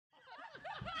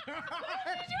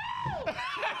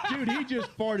Dude, he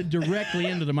just farted directly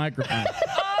into the microphone.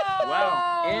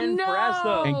 Wow. Impressive.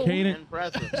 No. And Kanan,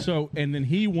 Impressive. and then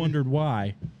he wondered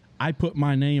why I put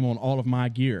my name on all of my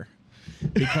gear.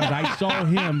 Because I saw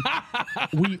him,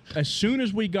 as soon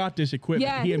as we got this equipment,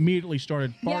 Yes. he immediately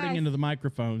started farting Yes. into the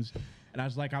microphones. And I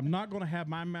was like, I'm not going to have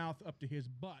my mouth up to his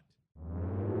butt.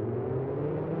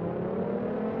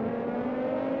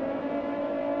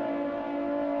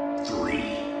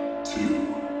 Three, two,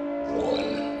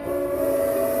 one.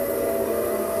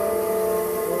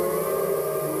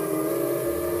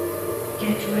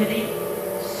 Get ready,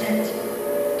 set,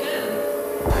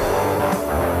 go.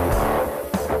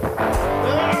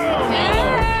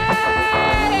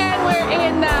 And we're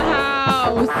in the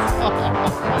house.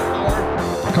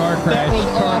 Car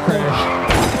crash. Car crash.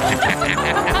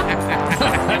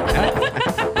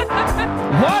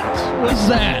 What was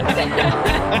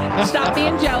that? Stop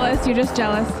being jealous. You're just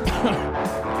jealous.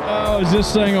 Oh, is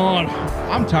this thing on?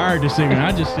 I'm tired of singing.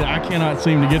 I cannot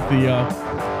seem to get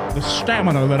the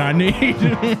stamina that I need.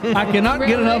 I cannot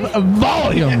get Really? enough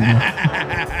volume.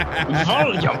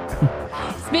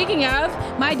 Speaking of,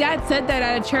 my dad said that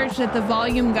at a church that the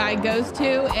volume guy goes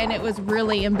to, and it was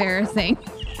really embarrassing.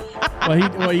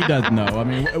 Well, he doesn't know. I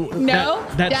mean, No,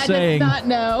 that Dad saying, does not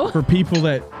know. for people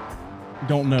that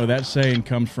don't know, that saying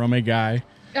comes from a guy,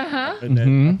 Uh-huh.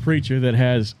 a preacher that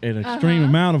has an extreme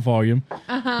amount of volume,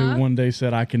 who one day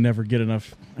said, I can never get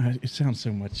enough. It sounds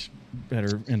so much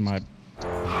better in my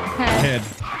head.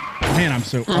 Man, I'm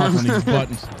so off on these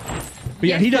buttons. But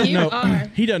yeah, Yes, he doesn't you know. are.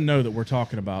 He doesn't know that we're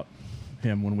talking about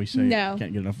him when we say No.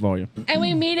 can't get enough volume. And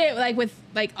we meet it with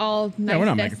all niceness. we're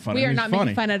not making fun of We him. are He's not funny.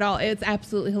 making fun at all. It's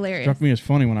absolutely hilarious. Struck me as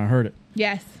funny when I heard it.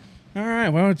 Yes. All right,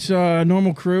 well, it's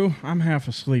normal crew. I'm half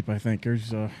asleep, I think.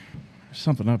 There's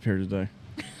something up here today.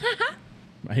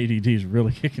 My ADD is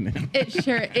really kicking in. It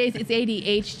sure is. It's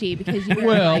ADHD because you were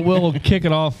Well, like, we'll kick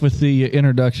it off with the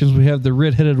introductions. We have the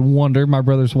red-headed wonder, my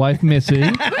brother's wife, Missy.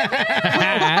 I'm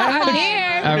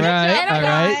here. All right, And I all got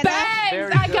right. bangs.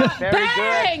 Very I good, got very good.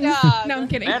 bangs. No, I'm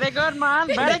kidding. Very good, man.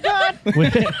 Very good.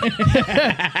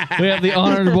 We have the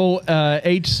Honorable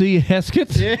H.C.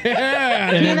 Heskett in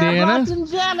Indiana.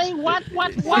 Johnny, what?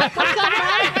 What's up,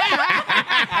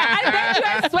 I bet you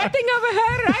are sweating over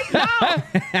her right now.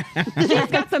 She's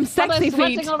got some sexy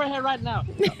feet. over here right now.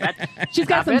 She's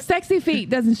got some sexy feet,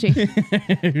 doesn't she?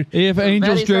 If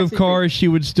Angels Very drove sexy cars, she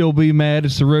would still be mad.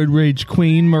 It's the road rage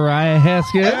queen, Mariah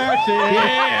Heskett.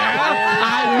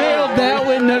 I nailed that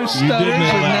with no stutters nail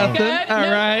or that nothing. Good. All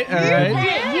right, all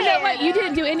right. You know what? You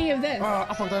didn't do any of this.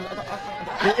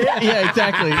 Yeah,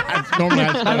 exactly. Normally,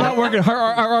 I'm not working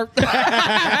hard.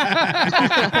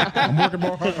 I'm working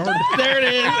more hard. There it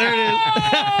is. There it is.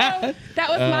 Oh, that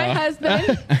was my husband,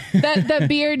 the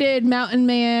bearded mountain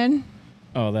man.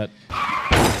 Oh, that.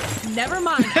 Never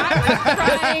mind.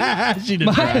 I She did.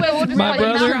 was really My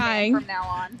brother- trying. From now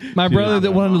on. My brother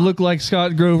that wanted to look like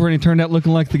Scott Grover, and he turned out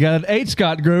looking like the guy that ate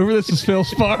Scott Grover. This is Phil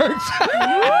Sparks.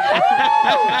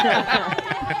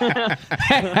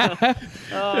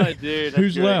 Oh, dude.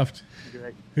 Who's left?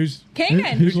 Great. Who's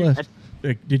Kanan. Who's left?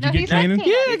 Did you No, get he's left Kanan? Kanan.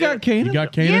 Yeah, I got Kanan. You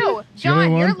got Kanan? You, Is he the only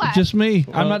John, you're one? left. Just me.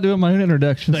 I'm not doing my own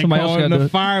introduction. They Somebody call else got him to do the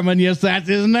it. fireman. Yes, that's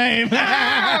his name.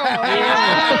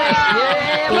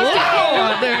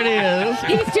 Oh, there it is.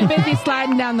 He's too busy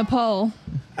sliding down the pole.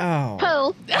 Oh.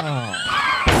 Pooh.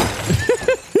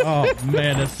 Oh,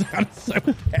 man, that sounds so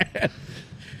bad.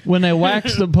 When they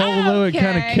wax the pole, though, it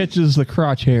kind of Okay. catches the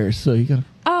crotch hairs. So you got to.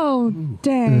 Oh,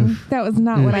 dang. That was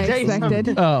not what I tell you something.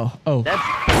 expected. Oh.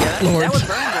 That would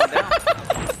burn going down.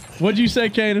 What'd you say,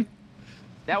 Kanan?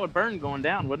 That would burn going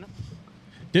down, wouldn't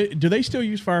it? Do they still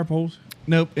use fire poles?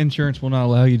 Nope. Insurance will not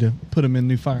allow you to put them in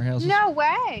new firehouses. No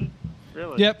way.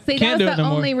 Really? Yep. See, can't that do was it the no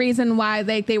more. only reason why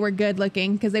they were good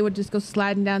looking, because they would just go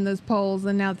sliding down those poles,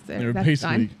 and now They're that's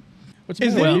basically. done. What's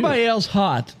Is the matter with you? anybody else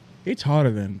hot? It's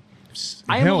hotter than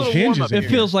I am a hell's little warm hinges. up in It here.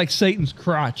 feels like Satan's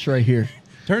crotch right here.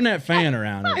 Turn that fan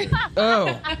around.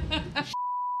 Oh.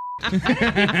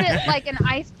 It's like an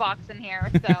ice box in here,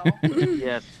 so.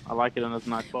 Yes, I like it in this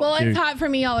nice box. Well, it's Dude. hot for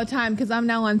me all the time because I'm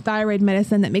now on thyroid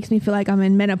medicine that makes me feel like I'm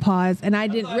in menopause, and I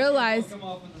didn't realize.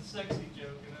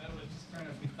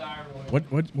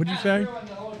 What'd you say?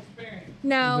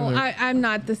 No, I'm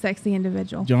not the sexy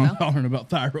individual. John No. hollering about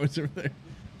thyroids over there.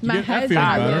 My That husband, feels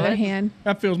on the better. other hand.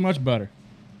 That feels much better.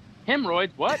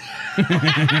 Hemorrhoids, what?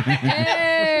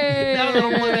 Hey! Now I'm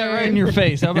going to put that right in your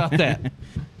face. How about that?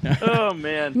 Oh,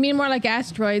 man. You mean more like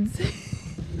asteroids?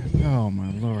 Oh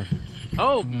my lord.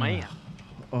 Oh, man.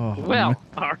 Oh. Well,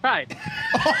 all right.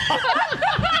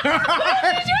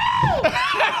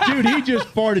 Dude, he just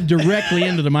farted directly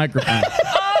into the microphone.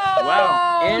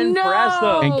 Wow.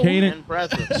 Impressive. And Kanan,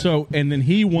 Impressive. so, and then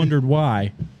he wondered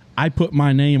why I put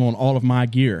my name on all of my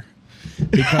gear.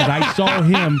 Because I saw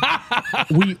him,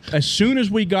 as soon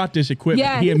as we got this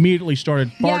equipment, he immediately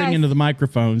started farting into the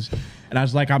microphones. And I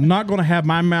was like, I'm not going to have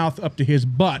my mouth up to his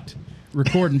butt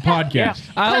recording podcasts.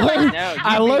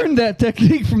 I learned that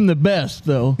technique from the best,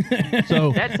 though.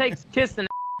 So That takes kissing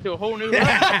to a whole new level.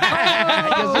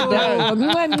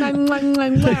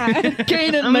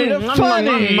 Kanan made it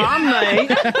funny.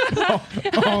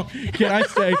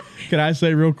 Can I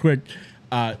say real quick,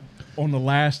 on the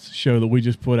last show that we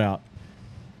just put out,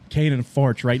 Kanan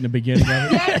farts right in the beginning of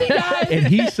it. Yes, he does. And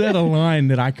he said a line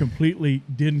that I completely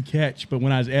didn't catch, but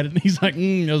when I was editing, he's like,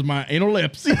 those my anal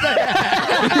lips. Those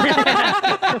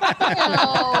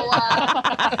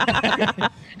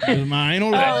my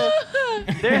anal lips.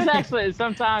 There's actually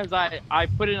sometimes I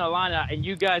put in a line and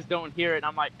you guys don't hear it, and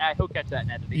I'm like, he'll catch that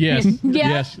in editing.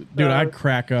 Yes. Dude, I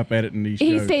crack up editing these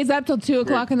He shows. stays up till 2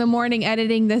 o'clock in the morning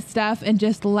editing this stuff and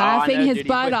just laughing his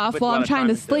butt off while I'm trying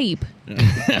to sleep.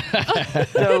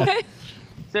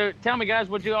 So tell me, guys,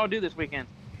 what'd you all do this weekend?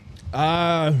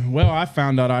 Well, I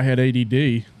found out I had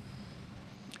ADD.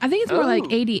 I think it's more like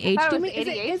ADHD. I thought it was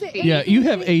Is it ADHD. Yeah, you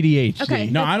have ADHD. Okay.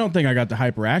 No, I don't think I got the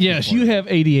hyperactive. Yes, part. you have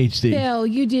ADHD. Bill,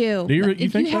 you do. Do you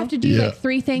If think you so? have to do Yeah. like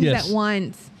 3 things Yes. at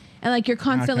once, and like you're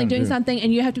constantly kinda doing do. something,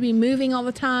 and you have to be moving all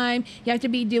the time. You have to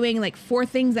be doing like 4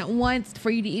 things at once for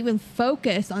you to even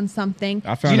focus on something.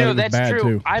 I found out it was That's bad true.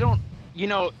 too. I don't.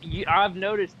 I've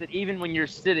noticed that even when you're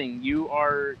sitting,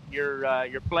 you're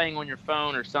playing on your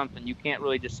phone or something. You can't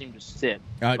really just seem to sit.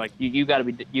 Like you gotta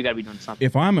be doing something.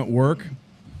 If I'm at work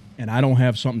and I don't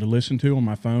have something to listen to on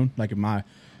my phone, like if my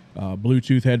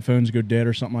Bluetooth headphones go dead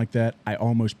or something like that, I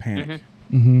almost panic.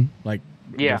 Like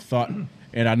Yeah. the thought,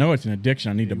 and I know it's an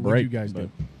addiction. I need to break. You guys do?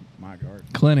 My God.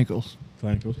 Clinicals.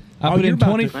 Clinicals.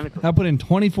 I put in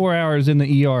 24 hours in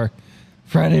the ER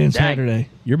Friday and Saturday.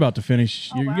 You're about to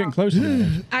finish. You're getting close to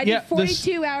that. I did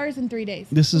 42 hours in 3 days.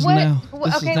 This is now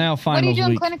finals What are you doing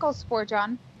week. clinicals for,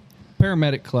 John?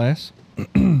 Paramedic class.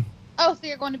 Oh, so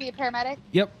you're going to be a paramedic?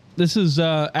 Yep. This is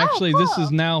actually this cool.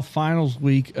 is now finals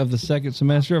week of the second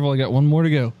semester. I've only got one more to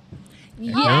go.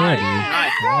 Yeah. Nice.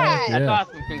 Right. That's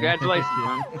awesome. Congratulations,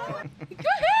 man.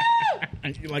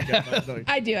 You like that? Don't you?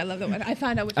 I do. I love that one. I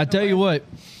found out which I one it tell you was.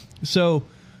 what. So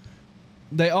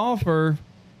they offer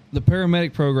the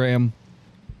paramedic program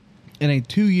in a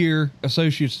 2-year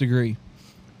associate's degree.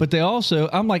 But they also,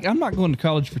 I'm like, I'm not going to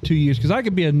college for 2 years because I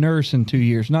could be a nurse in 2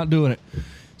 years, not doing it.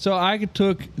 So I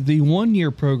took the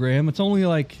 1-year program. It's only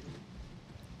like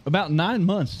about 9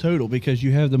 months total because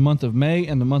you have the month of May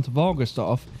and the month of August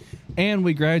off. And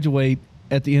we graduate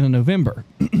at the end of November.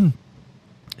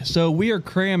 So we are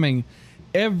cramming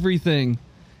everything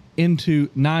into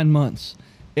 9 months.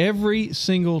 Every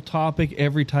single topic,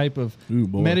 every type of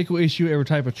medical issue, every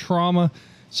type of trauma.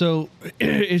 So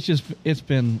it's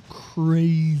been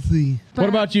crazy. What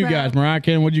about you guys, Mariah?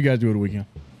 Ken, what did you guys do over the weekend?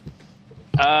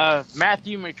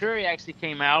 Matthew McCurry actually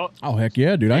came out. Oh, heck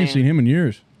yeah, dude. I ain't seen him in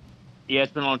years. Yeah,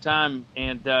 it's been a long time.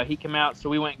 And he came out, so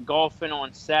we went golfing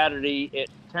on Saturday. It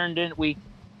turned in, we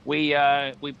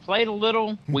played a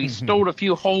little. We stole a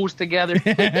few holes together.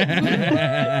 And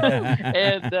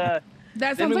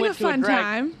That then sounds we like a went to a fun drag-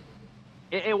 time.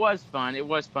 it was fun. It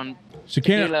was fun. So,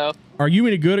 Ken, are you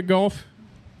any good at golf?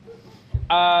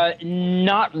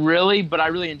 Not really, but I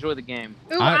really enjoy the game.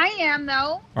 Ooh, I am,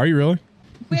 though. Are you really?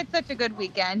 We had such a good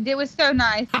weekend. It was so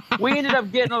nice. We ended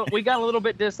up we got a little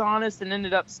bit dishonest and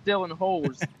ended up stealing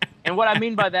holes. And what I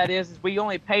mean by that is we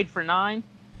only paid for 9,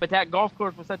 but that golf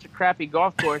course was such a crappy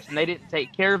golf course and they didn't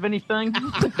take care of anything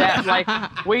that like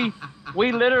we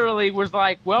literally was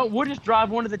like, well, we'll just drive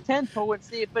one to the 10th hole and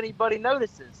see if anybody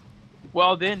notices.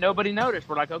 Well, then nobody noticed.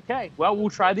 We're like, okay, well, we'll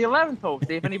try the 11th hole,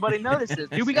 see if anybody notices.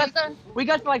 Dude, we got to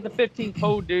like the 15th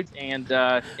hole, dudes, and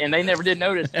they never did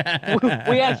notice.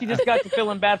 We actually just got to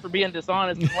feeling bad for being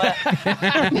dishonest and left.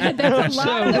 That's a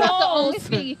lot of That's the only holes.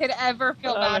 thing you could ever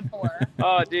feel bad for.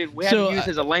 Oh, dude, we had to use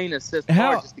his lane assist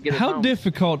How car just to get us home.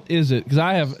 difficult is it? Because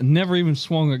I have never even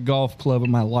swung a golf club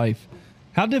in my life.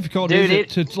 How difficult Dude, is it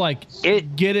to like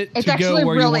get it It's to actually go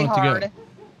where really you want hard. it to go?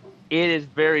 It is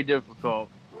very difficult.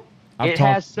 It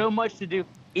has so much to do,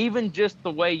 even just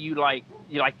the way you like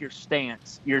your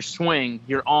stance, your swing,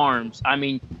 your arms. I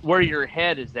mean, where your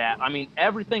head is at. I mean,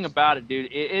 everything about it, dude.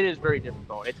 It is very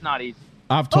difficult. It's not easy.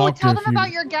 I've Oh, talked tell to a them few.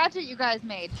 about your gadget you guys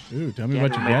made. Ooh, tell me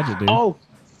about your gadget, dude. Oh,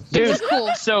 dude. This is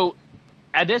cool. So,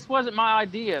 this wasn't my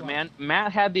idea, man.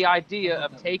 Matt had the idea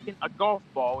of taking a golf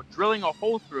ball, drilling a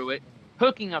hole through it,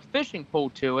 hooking a fishing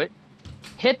pole to it,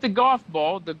 hit the golf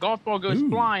ball goes Ooh.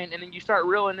 flying, and then you start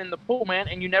reeling in the pool, man,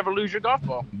 and you never lose your golf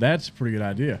ball. That's a pretty good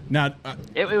idea. Now,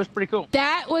 It was pretty cool.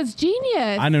 That was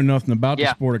genius. I know nothing about the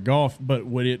Yeah. sport of golf, but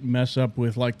would it mess up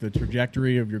with like the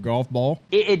trajectory of your golf ball?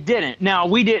 It didn't. Now,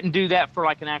 we didn't do that for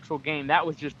like an actual game. That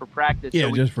was just for practice. Yeah, so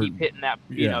we just could for- keep hitting that,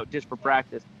 you yeah. know, just for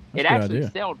practice. That's It a good actually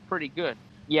idea. sailed pretty good.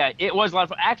 Yeah, it was a lot of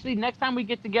fun. Actually, next time we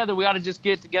get together, we ought to just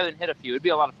get together and hit a few. It'd be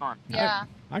a lot of fun. Yeah.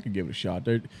 I could give it a shot.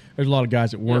 There's a lot of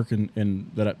guys at work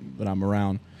and that I'm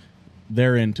around.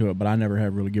 They're into it, but I never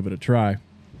have really give it a try.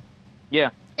 Yeah,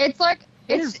 It's like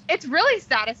It is. it's really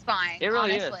satisfying. it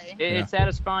really honestly. is. It's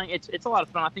satisfying. It's a lot of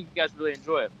fun. I think you guys really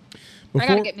enjoy it. I Before,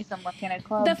 gotta get me some left-handed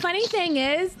clubs. The funny thing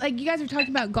is, like you guys were talking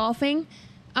about golfing.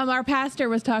 Our pastor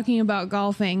was talking about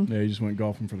golfing. yeah, you just went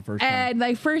golfing for the first time. And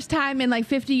like first time in like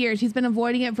 50 years. He's been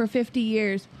avoiding it for 50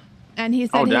 years. And he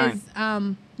said Oh, dang.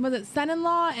 his was it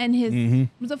son-in-law and his Mhm.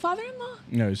 was it father-in-law?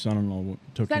 No, his son-in-law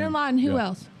took him. Son-in-law and who Yeah,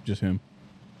 else? Just him.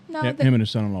 No, Yeah, him and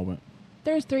his son-in-law went.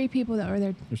 there's 3 people that were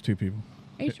there. There's 2 people.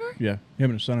 Are you sure? Yeah,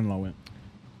 him and his son-in-law went.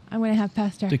 I'm gonna have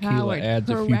Pastor Tequila Howard adds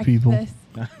a few correct people. this.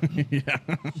 Yeah.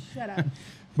 Shut up.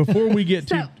 Before we get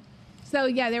So, to so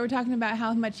yeah, they were talking about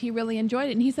how much he really enjoyed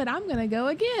it, and he said, "I'm gonna go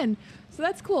again." So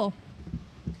that's cool.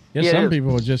 yeah, Yeah, it some is.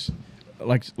 people are just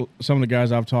like some of the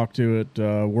guys I've talked to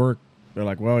at work. They're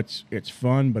like, well, it's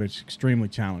fun, but it's extremely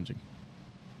challenging.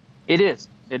 It is.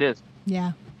 It is.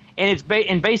 Yeah. And it's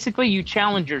and basically you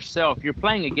challenge yourself. You're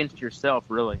playing against yourself,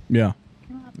 really. Yeah.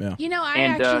 Yeah. You know,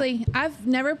 And, I've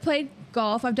never played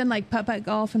golf. I've done like putt-putt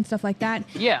golf and stuff like that.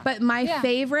 Yeah. But my Yeah.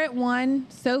 favorite one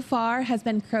so far has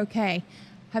been croquet.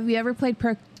 Have you ever played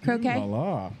croquet? La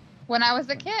la. when I was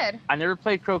a kid. I never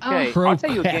played croquet. Oh. I'll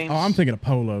tell you a Croquet. game. Oh, I'm thinking of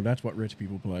polo. That's what rich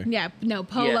people play. Yeah, no,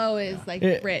 polo is like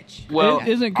It- rich. Well,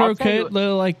 Isn't I'll tell croquet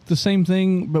you- like the same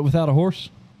thing but without a horse?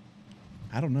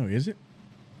 I don't know. Is it?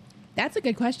 That's a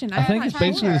good question. I think I'm it's not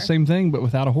basically the sure. same thing but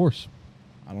without a horse.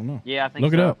 I don't know. Yeah, I think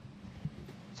Look it so. up.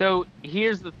 So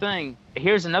here's the thing.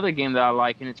 Here's another game that I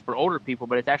like, and it's for older people,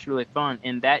 but it's actually really fun,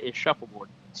 and that is shuffleboard.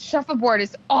 Shuffleboard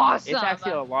is awesome. It's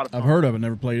actually a lot of fun. I've heard of it.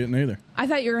 Never played it neither. I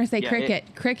thought you were going to say Yeah, cricket.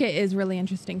 Cricket is really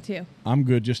interesting too. I'm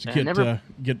good just to Yeah, get never-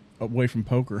 get away from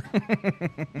poker.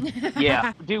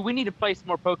 Yeah, dude, we need to play some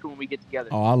more poker when we get together.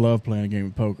 Oh, I love playing a game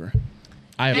of poker.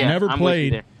 I have Yeah, never I'm with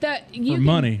you played there. You for can-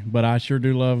 money, but I sure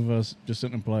do love just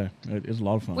sitting and play. It's a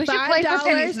lot of fun. We should play for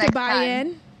pennies $5 to next buy time.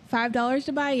 in. $5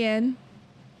 to buy in.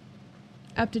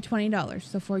 Up to $20.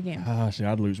 So 4 games. See,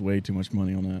 I'd lose way too much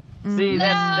money on that. See, No,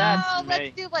 that's let's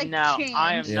me. do, like, no, change.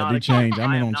 I am Yeah, not do a change. gambler.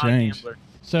 I'm I in am on not a change. gambler.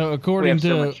 So We according have so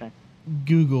to much change.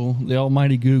 Google, the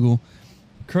almighty Google,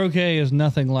 croquet is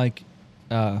nothing like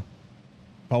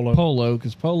polo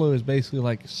because polo is basically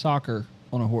like soccer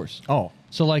on a horse. Oh,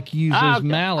 So like you use Ah, those okay.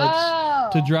 mallets Oh.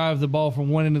 to drive the ball from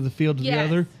one end of the field to Yes. the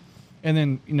other. And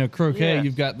then, croquet, Yes.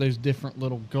 you've got those different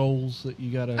little goals that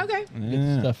you got to Okay. get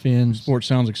Yeah. stuff in. sport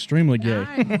sounds extremely gay.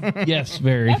 Nice. Yes,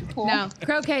 very. Cool. No,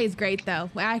 croquet is great though.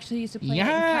 I actually used to play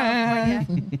Yeah. it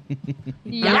in California.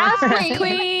 Yes, Yes, queen.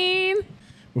 queen.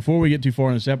 Before we get too far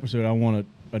in this episode, I want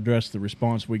to address the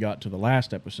response we got to the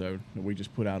last episode that we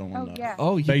just put out on. Oh, yeah.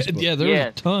 Oh, yeah, Facebook. yeah, there was a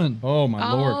Yes. ton. Oh my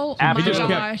Oh, lord! my It just gosh.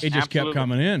 kept it just kept Absolutely.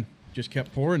 coming in, just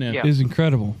kept pouring in. Yeah. It is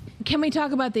incredible. Can we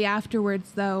talk about the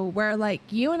afterwards though, where like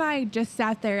you and I just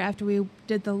sat there after we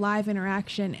did the live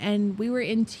interaction and we were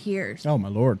in tears. Oh my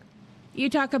lord! You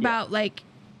talk about like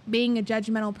being a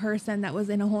judgmental person that was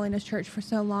in a holiness church for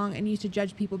so long and used to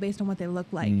judge people based on what they look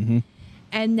like. Mm-hmm.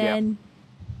 And then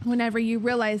whenever you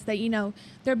realize that,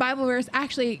 their Bible verse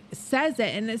actually says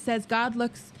it, and it says God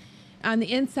looks on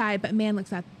the inside, but man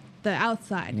looks at the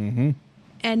outside. Mm-hmm.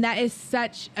 And that is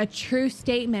such a true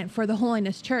statement for the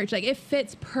holiness church. Like it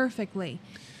fits perfectly.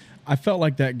 I felt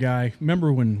like that guy.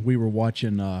 Remember when we were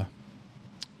watching the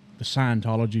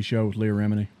Scientology show with Leah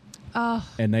Remini? Oh,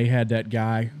 And they had that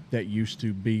guy that used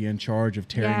to be in charge of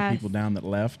tearing Yes. people down that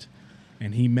left,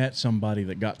 and he met somebody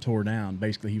that got tore down.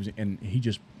 Basically, he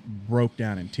just broke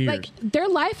down in tears. like their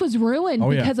life was ruined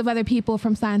Oh, yeah. because of other people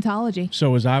from Scientology.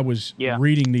 So as I was Yeah.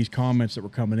 reading these comments that were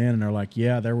coming in, and they're like,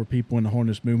 "Yeah, there were people in the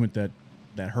holiness movement that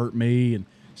hurt me and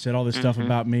said all this stuff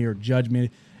about me or judged me,"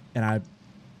 and I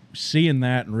seeing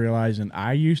that and realizing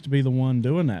I used to be the one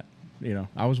doing that.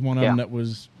 I was one of them Yeah. that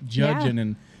was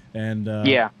judging and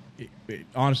Yeah.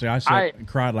 honestly, I sat and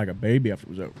cried like a baby after it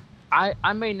was over.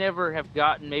 I may never have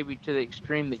gotten maybe to the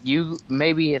extreme that you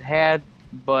maybe had,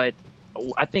 but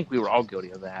I think we were all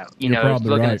guilty of that. You're probably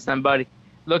looking right. at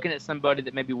somebody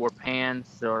that maybe wore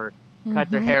pants or cut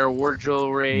their hair, wore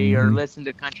jewelry, or listened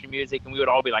to country music, and we would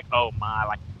all be like, "Oh my!"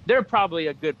 Like they're probably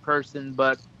a good person,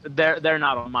 but they're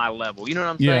not on my level. You know what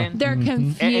I'm Yeah. saying? They're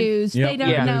confused. Yep. They don't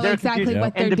Yeah, know they're exactly confused.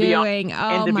 what And they're to be hon- doing. Oh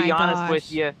and to my be honest gosh.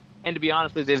 with you,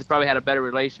 they probably had a better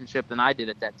relationship than I did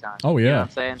at that time. Oh, You know yeah. what I'm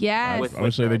saying? Yes. I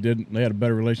would say they did. They had a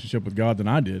better relationship with God than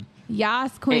I did.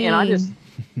 Yas, queen.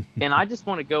 And I just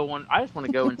want to go on. I just want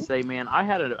to go and say, man, I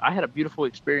had a beautiful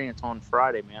experience on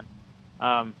Friday,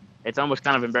 man. It's almost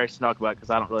kind of embarrassing to talk about because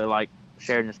I don't really like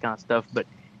sharing this kind of stuff. But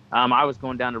I was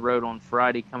going down the road on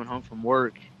Friday, coming home from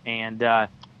work, and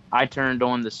I turned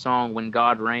on the song "When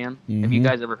God Ran." Have you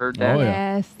guys ever heard that? Oh,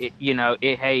 yeah. Yes.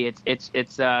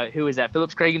 It's who is that?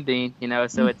 Phillips, Craig, and Dean. You know,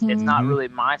 so it's not really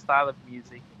my style of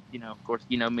music. You know, of course,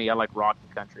 you know me. I like rock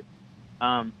and country.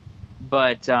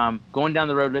 But going down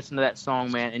the road, listening to that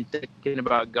song, man, and thinking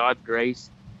about God's grace,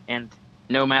 and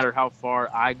no matter how far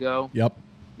I go, Yep.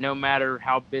 no matter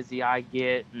how busy I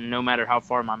get, no matter how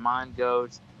far my mind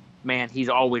goes, man, He's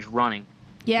always running.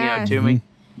 Yes. You know, to me,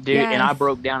 dude. Yes. And I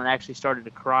broke down and actually started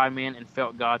to cry, man, and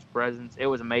felt God's presence. It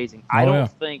was amazing. Oh, I yeah.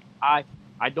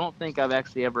 don't think I've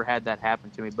actually ever had that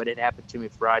happen to me, but it happened to me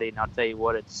Friday, and I'll tell you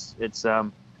what, it's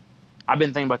I've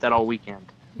been thinking about that all weekend.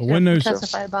 But when those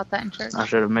Testify about that in church. I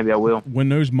should have. Maybe I will. when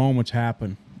those moments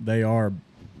happen, they are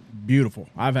beautiful.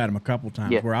 I've had them a couple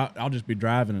times Yeah. where I'll just be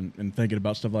driving and thinking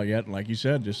about stuff like that. And like you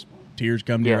said, just tears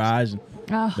come to your Yes. eyes, and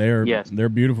Oh. they're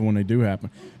beautiful when they do happen.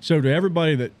 So to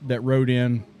everybody that wrote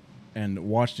in and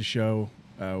watched the show,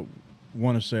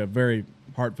 want to say a very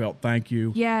heartfelt thank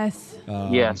you. Yes.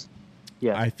 Yes.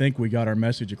 Yes. I think we got our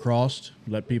message across.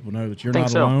 Let people know that you're Think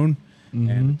not so. alone,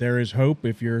 and there is hope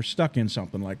if you're stuck in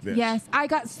something like this. Yes, I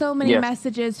got so many Yes.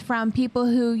 messages from people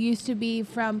who used to be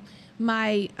from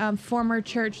my former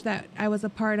church that I was a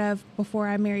part of before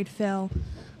I married Phil.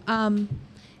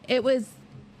 It was,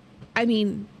 I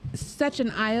mean, such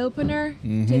an eye opener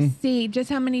to see just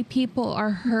how many people are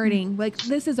hurting. Like,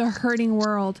 this is a hurting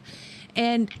world,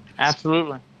 and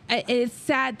Absolutely. it's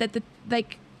sad that the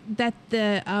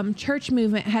church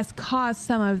movement has caused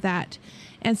some of that.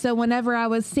 And so whenever I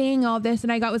was seeing all this,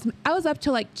 and I was up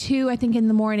till like 2, I think, in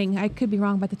the morning. I could be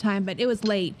wrong about the time, but it was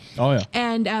late. Oh, yeah.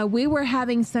 And we were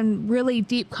having some really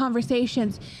deep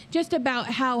conversations just about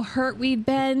how hurt we'd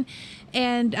been.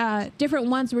 And different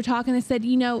ones were talking and said,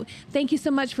 thank you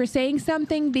so much for saying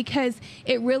something, because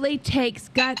it really takes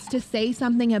guts to say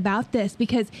something about this,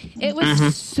 because it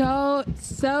was so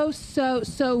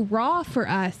raw for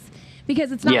us.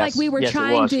 Because it's not Yes. like we were Yes, it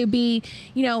trying was. to be,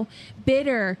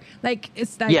 bitter, like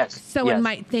it's like Yes. someone Yes.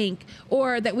 might think,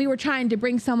 or that we were trying to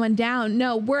bring someone down.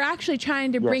 No, we're actually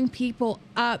trying to Yes. bring people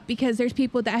up, because there's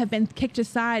people that have been kicked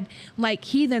aside like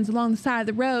heathens along the side of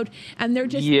the road, and they're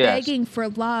just Yes. begging for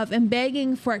love and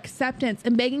begging for acceptance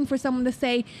and begging for someone to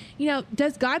say,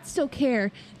 does God still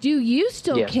care? Do you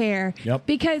still Yes. care? Yep.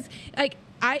 Because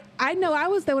I know I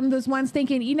was one of those ones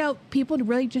thinking, people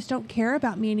really just don't care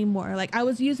about me anymore. Like, I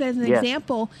was used as an Yes.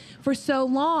 example for so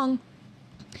long,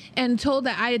 and told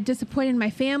that I had disappointed my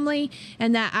family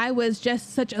and that I was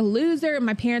just such a loser and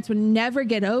my parents would never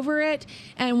get over it.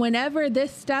 And whenever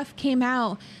this stuff came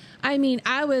out, I mean,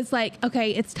 I was like,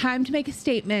 okay, it's time to make a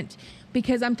statement,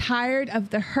 because I'm tired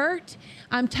of the hurt.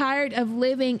 I'm tired of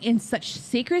living in such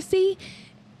secrecy.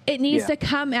 It needs Yeah. to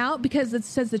come out, because it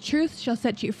says the truth shall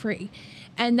set you free.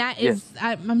 And that is,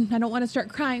 I don't want to start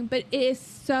crying, but it is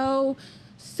so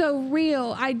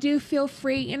real. I do feel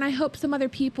free, and I hope some other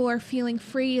people are feeling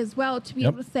free as well, to be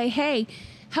Yep. able to say, hey,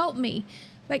 help me.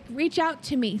 Like, reach out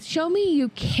to me. Show me you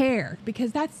care,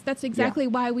 because that's exactly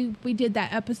why we did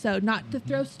that episode. Not to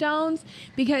throw stones,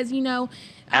 because,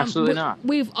 Absolutely not.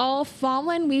 We've all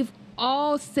fallen. We've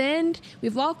all sinned.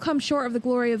 We've all come short of the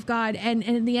glory of God. And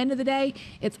at the end of the day,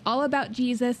 it's all about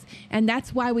Jesus, and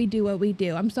that's why we do what we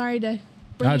do. I'm sorry to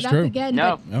bring That's it up true. again.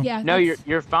 No. but yeah. No, that's-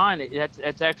 you're fine.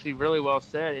 That's actually really well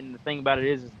said. And the thing about it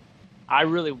is I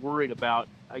really worried about.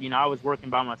 I was working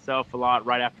by myself a lot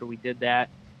right after we did that,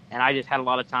 and I just had a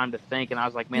lot of time to think. And I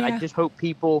was like, man, Yeah. I just hope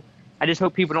people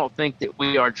don't think that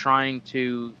we are trying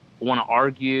to want to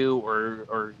argue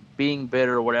or being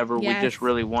bitter or whatever. Yes. We just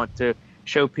really want to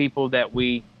show people that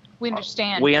we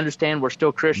understand. we understand we're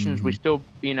still Christians. We still,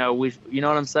 you know what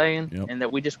I'm saying? Yep. And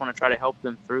that we just want to try to help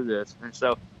them through this. And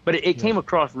so, but it came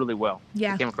across really well.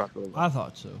 Yeah. It came across really well. I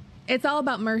thought so. It's all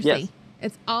about mercy. Yes.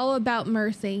 It's all about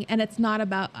mercy, and it's not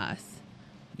about us.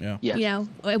 Yeah. Yes.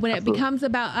 When it Absolutely. becomes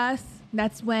about us,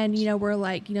 that's when, we're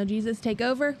like, Jesus, take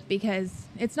over, because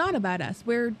it's not about us.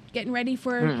 We're getting ready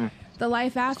for the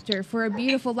life after, for a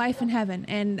beautiful life in heaven.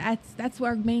 And that's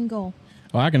our main goal.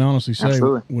 Well, I can honestly say,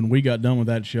 Absolutely. when we got done with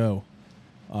that show,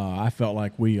 I felt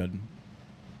like we had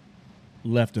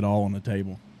left it all on the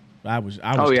table. I was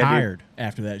Oh, yeah, dude. tired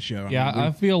after that show. Yeah, we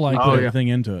I feel like put Oh, yeah. everything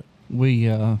into it. we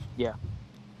Yeah.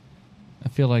 I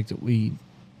feel like that we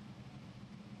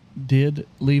did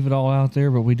leave it all out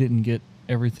there, but we didn't get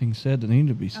everything said that needed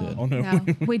to be said. Oh no. No,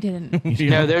 we didn't.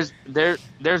 No,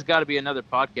 there's got to be another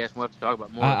podcast. We'll have to talk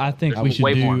about more. I think There's we should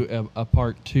way more. do a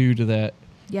part 2 to that.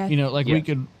 Yes. You know, like we Yes.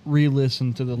 could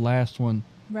re-listen to the last one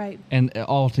Right. and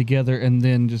all together, and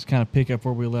then just kind of pick up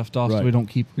where we left off, so Right. we don't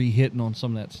keep re-hitting on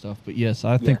some of that stuff. But yes,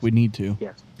 I think Yes. we need to.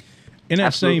 Yes. In that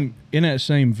Absolutely.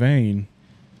 same vein,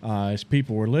 as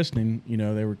people were listening, you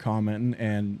know, they were commenting,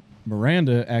 and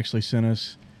Miranda actually sent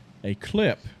us a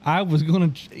clip. I was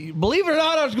going to, believe it or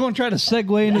not, I was going to try to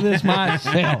segue into this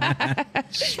myself.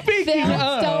 Speaking Phil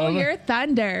of, stole your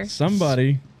thunder.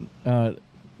 Somebody,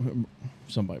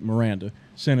 Miranda,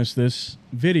 sent us this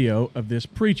video of this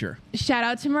preacher. Shout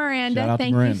out to Miranda. Shout out to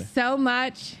Thank Miranda. you so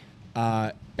much.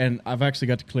 And I've actually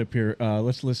got the clip here.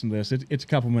 Let's listen to this. It's a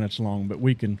couple minutes long, but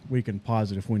we can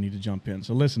pause it if we need to jump in.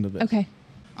 So listen to this. Okay.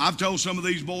 I've told some of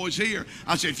these boys here,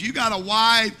 I said, if you got a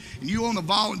wife and you on the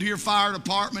volunteer fire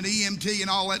department, EMT and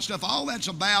all that stuff, all that's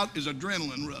about is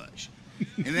adrenaline rush.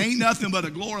 And it ain't nothing but a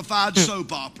glorified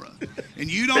soap opera. And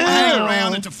you don't hang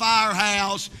around at the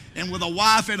firehouse and with a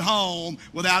wife at home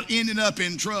without ending up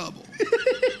in trouble.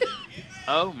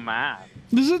 Oh my.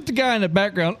 this is the guy in the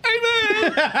background.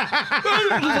 Amen.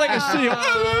 Just like a seal.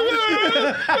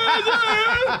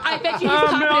 I bet you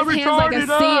he's clapping his hands like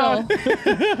a seal.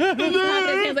 He's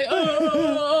clapping his hands like,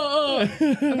 oh.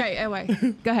 Okay, anyway,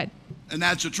 go ahead. And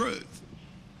that's the truth.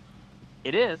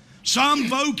 It is. Some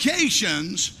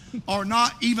vocations are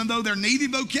not, even though they're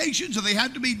needed vocations or they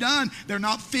have to be done, they're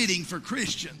not fitting for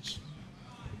Christians.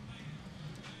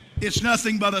 It's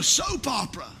nothing but a soap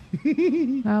opera.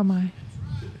 Oh, my.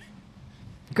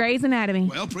 Grey's Anatomy.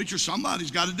 Well, preacher, somebody's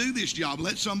got to do this job.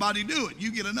 Let somebody do it.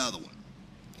 You get another one.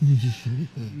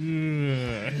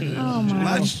 Oh, my.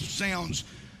 Well, that sounds,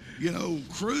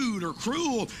 crude or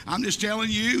cruel. I'm just telling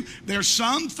you, there's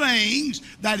some things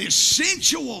that is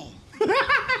sensual.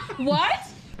 What?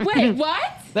 Wait,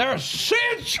 what? They're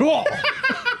sensual.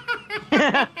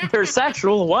 They're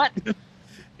sexual. What?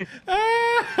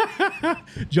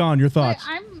 John, your thoughts?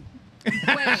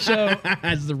 Wait. So,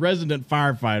 As the resident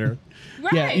firefighter.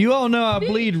 Right. yeah, you all know I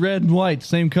bleed red and white,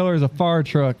 same color as a fire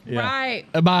truck. Yeah. Right.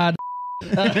 Abide.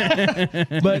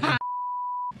 But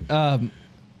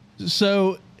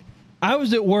so I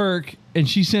was at work and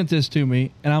she sent this to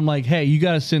me, and I'm like, hey, you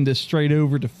got to send this straight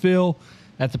over to Phil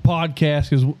at the podcast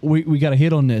because we got to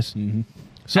hit on this. Mm-hmm.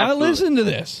 So Absolutely. I listened to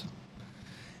this.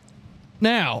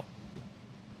 Now,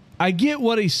 I get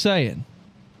what he's saying.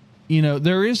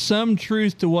 There is some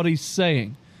truth to what he's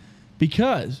saying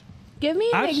because Give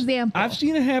me an example. I've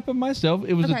seen it happen myself.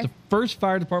 It was Okay. at the first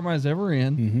fire department I was ever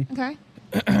in. Okay.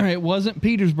 It wasn't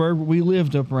Petersburg, but we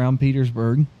lived up around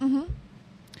Petersburg. Mm-hmm.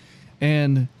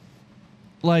 And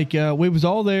we was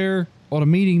all there on a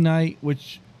meeting night,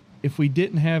 which if we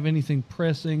didn't have anything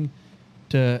pressing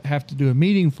to have to do a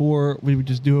meeting for, we would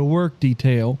just do a work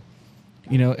detail,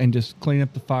 and just clean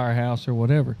up the firehouse or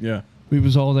whatever. Yeah. We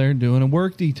was all there doing a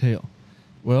work detail.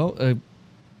 Well,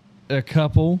 a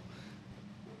couple,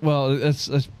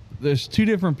 there's two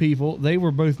different people. They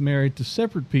were both married to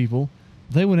separate people.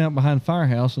 They went out behind the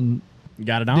firehouse and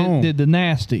Got it on. did the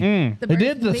nasty. Mm. The They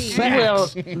did the birthday. sex. Well,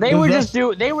 they Was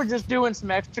were just doing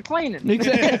some extra cleaning.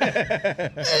 Exactly.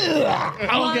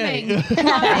 Plumbing.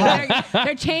 Plumbing.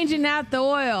 They're changing out the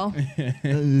oil.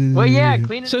 Well, yeah,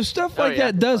 cleaning. So stuff Oh, like yeah.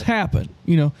 that does happen.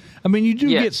 You do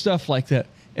Yes. get stuff like that.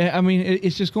 I mean,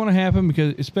 it's just going to happen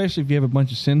because, especially if you have a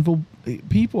bunch of sinful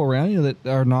people around you that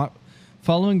are not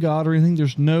following God or anything,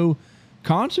 there's no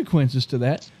consequences to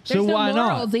that. So There's no why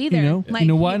morals not? either. Like,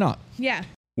 Why not? Yeah.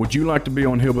 Would you like to be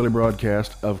on Hillbilly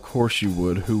Broadcast? Of course you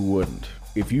would. Who wouldn't?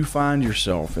 If you find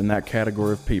yourself in that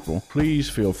category of people, please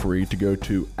feel free to go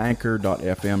to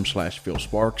anchor.fm/Phil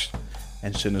Sparks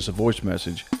and send us a voice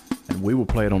message, and we will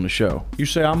play it on the show. You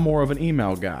say, I'm more of an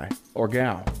email guy or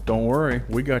gal. Don't worry,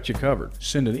 we got you covered.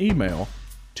 Send an email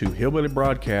to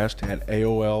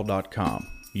hillbillybroadcast@aol.com.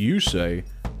 You say,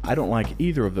 I don't like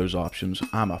either of those options.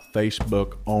 I'm a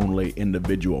Facebook-only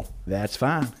individual. That's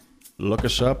fine. Look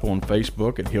us up on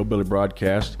Facebook at Hillbilly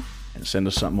Broadcast and send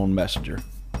us something on Messenger.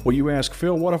 Well, you ask,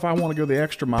 Phil, what if I want to go the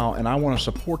extra mile and I want to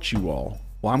support you all?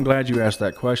 Well, I'm glad you asked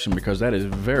that question because that is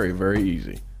very, very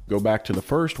easy. Go back to the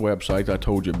first website I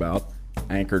told you about,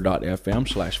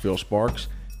 anchor.fm/Phil Sparks,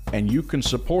 and you can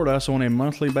support us on a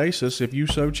monthly basis if you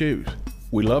so choose.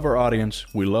 We love our audience,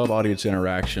 we love audience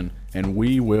interaction, and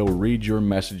we will read your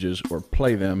messages or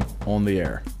play them on the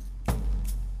air.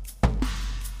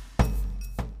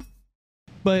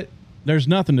 But there's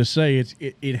nothing to say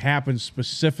it happens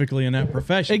specifically in that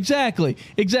profession. Exactly.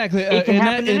 It can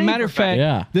happen in any matter of fact,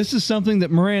 Yeah. this is something that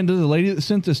Miranda, the lady that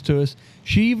sent this to us,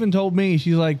 she even told me,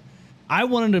 she's like, I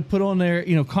wanted to put on there,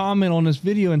 comment on this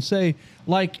video and say,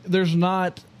 like, there's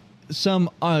not some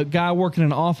guy working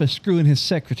in an office screwing his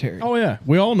secretary. Oh yeah,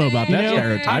 we all know about that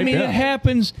stereotype. I mean, yeah.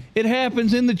 it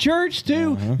happens in the church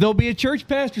too. There'll be a church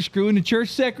pastor screwing the church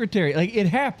secretary. Like, it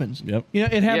happens. Yep.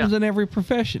 It happens Yeah. in every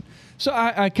profession. So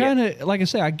I kind of, like I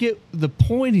say, I get the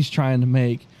point he's trying to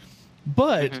make,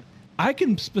 but I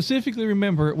can specifically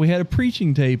remember we had a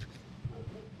preaching tape,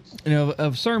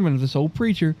 of a sermon of this old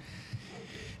preacher,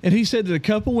 and he said that a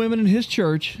couple women in his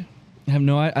church, I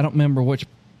don't remember which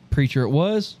preacher it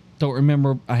was. Don't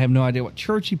remember. I have no idea what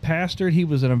church he pastored. He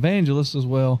was an evangelist as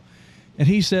well. And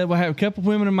he said, well, I have a couple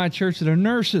women in my church that are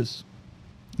nurses.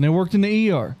 And they worked in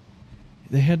the ER.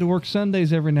 They had to work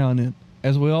Sundays every now and then,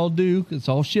 as we all do. It's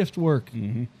all shift work.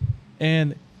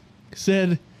 And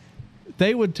said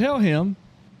they would tell him,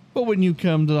 but when you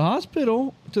come to the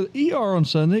hospital, to the ER on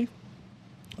Sunday,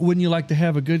 wouldn't you like to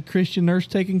have a good Christian nurse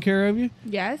taking care of you?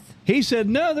 Yes. He said,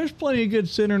 no, there's plenty of good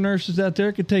sinner nurses out there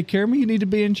that could take care of me. You need to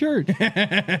be in church.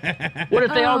 What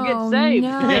if they all get saved?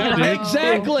 No.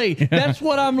 Exactly. That's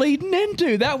what I'm leading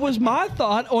into. That was my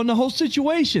thought on the whole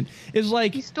situation. It's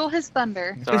like, You stole his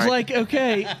thunder. it's like,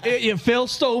 okay, Phil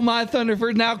stole my thunder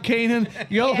for now, Canaan.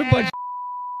 Y'all are a bunch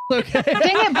of okay.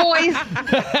 Dang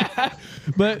it, boys.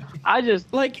 But I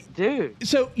just like, dude.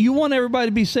 so you want everybody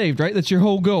to be saved, right? That's your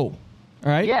whole goal.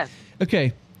 All right? Yes.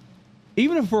 Okay.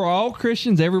 Even if we're all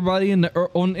Christians, everybody in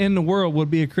the world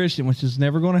would be a Christian, which is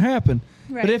never going to happen.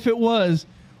 Right. But if it was,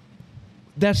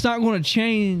 that's not going to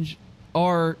change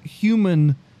our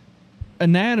human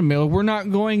anatomy. We're not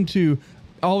going to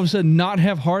all of a sudden not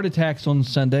have heart attacks on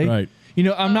Sunday. Right.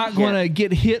 I'm not going to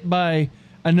get hit by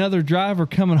another driver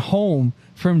coming home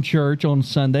from church on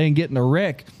Sunday and getting a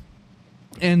wreck.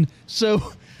 And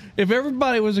so if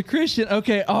everybody was a Christian,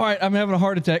 okay, all right, I'm having a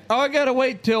heart attack. Oh, I got to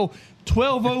wait till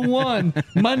 12:01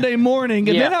 Monday morning,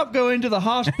 and then I'll go into the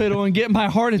hospital and get my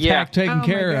heart attack taken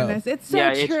care of. It's so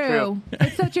Yeah, it's true.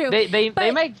 It's so true.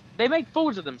 They make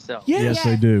fools of themselves. Yeah. Yes,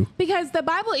 they do. Because the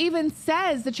Bible even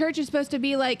says the church is supposed to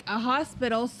be like a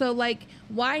hospital. So, like,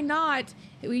 why not?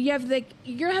 You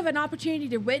have an opportunity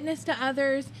to witness to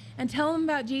others and tell them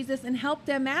about Jesus and help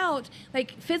them out,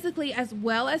 like physically as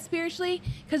well as spiritually.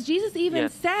 Because Jesus even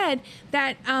said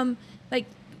that, like,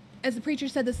 as the preacher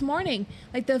said this morning,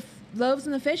 like the loaves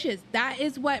and the fishes, that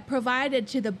is what provided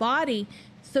to the body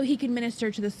so he can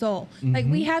minister to the soul. Like,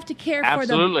 we have to care for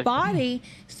the body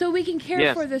so we can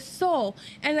care for the soul.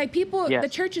 And like people, the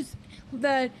churches,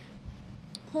 the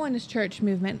Holiness Church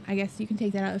movement, I guess you can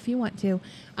take that out if you want to.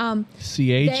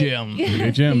 CHM.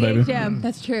 CHM, baby. CHM,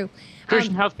 that's true.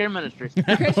 Christian Healthcare Ministry. So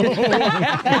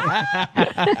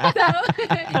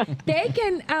they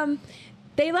can,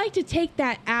 they like to take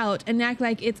that out and act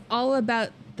like it's all about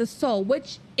the soul,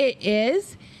 which it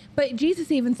is. But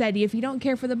Jesus even said, if you don't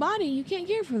care for the body, you can't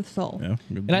care for the soul. Yeah,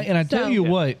 And I tell you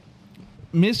what,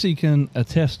 Missy can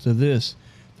attest to this.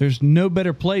 There's no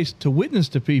better place to witness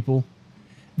to people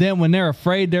than when they're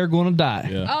afraid they're going to die.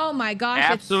 Yeah. Oh my gosh,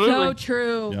 Absolutely. it's so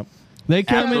true. Yep. They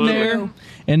come in there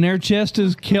and their chest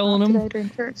is killing them,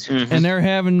 and they're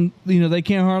having, they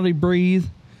can't hardly breathe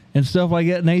and stuff like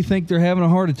that, and they think they're having a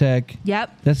heart attack.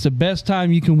 Yep. That's the best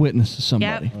time you can witness to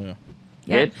somebody. Yep. Oh, yeah.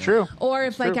 Yep. It's true. Or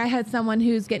if like True. I had someone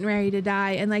who's getting ready to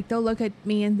die and like they'll look at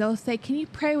me and they'll say, "Can you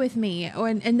pray with me?" Or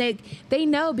and they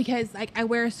know because like I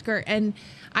wear a skirt, and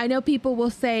I know people will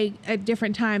say at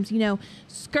different times,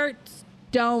 skirts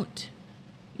don't,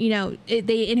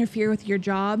 they interfere with your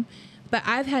job. But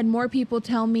I've had more people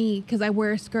tell me because I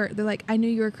wear a skirt, they're like, "I knew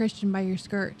you were a Christian by your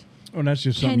skirt. Oh, that's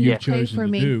just Can something you you've pray chosen for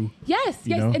to me?" do. Yes,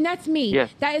 you know? and that's me. Yeah.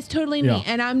 That is totally Yeah. me,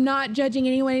 and I'm not judging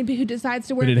anyone who decides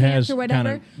to wear But it pants has or kind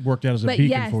whatever. of worked out as a But beacon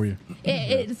yes, for you.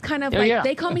 It's kind of Oh, like yeah.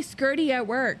 they call me skirty at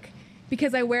work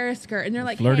because I wear a skirt, and they're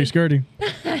like, Flirty "Hey." skirty.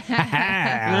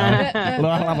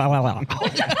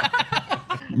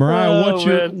 Mariah,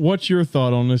 Oh, what's your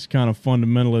thought on this kind of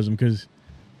fundamentalism? Because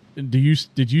did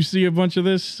you see a bunch of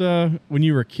this when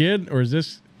you were a kid, or is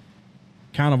this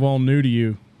kind of all new to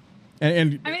you?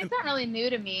 And I mean, it's not really new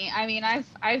to me. I mean,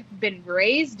 I've been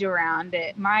raised around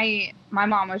it. My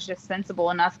mom was just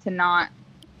sensible enough to not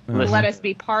let us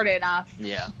be part of it,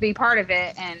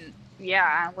 and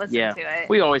listen to it.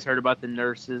 We always heard about the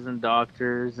nurses and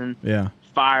doctors and yeah,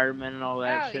 firemen and all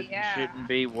that Oh, yeah. shouldn't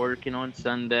be working on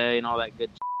Sunday and all that good.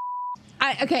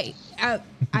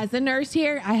 As a nurse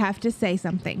here, I have to say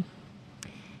something.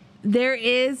 There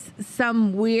is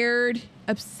some weird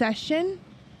obsession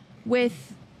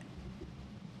with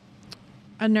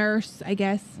a nurse, I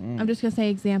guess. I'm just gonna say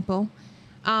example.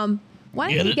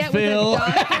 Why don't you get Phil? with a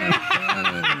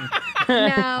doctor? No,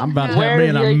 I'm about to have me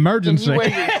an emergency.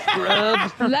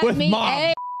 Let with me Mom.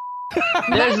 egg.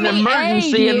 There's an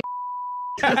emergency.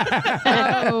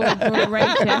 Oh,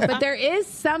 gracious. But there is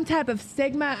some type of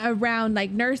stigma around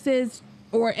like nurses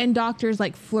and doctors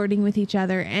like flirting with each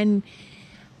other, and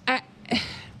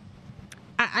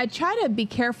I try to be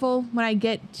careful when I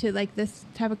get to like this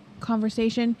type of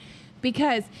conversation,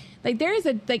 because like there is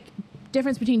a like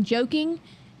difference between joking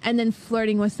and then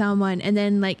flirting with someone and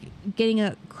then like getting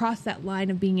across that line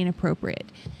of being inappropriate.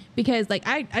 Because like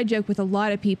I joke with a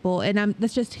lot of people, and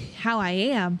that's just how I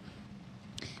am.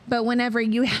 But whenever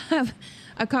you have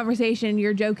a conversation,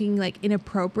 you're joking like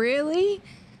inappropriately,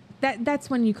 that's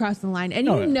when you cross the line, and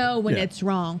you know when it's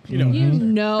wrong. You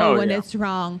know when it's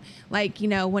wrong. Like, you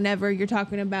know, whenever you're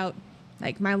talking about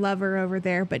like my lover over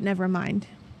there, but never mind.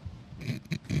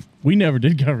 We never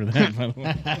did cover that, by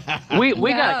the way.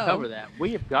 We gotta cover that.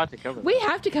 We have got to cover that. We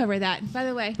have to cover that, by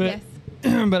the way. But,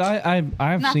 yes. But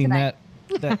I've Not seen tonight.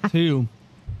 that too.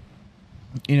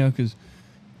 You know, because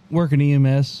working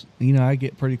EMS, you know, I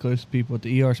get pretty close to people at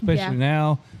the ER, especially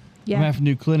now. Yeah. I'm having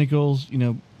to do clinicals, you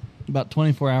know, about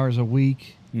 24 hours a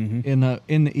week in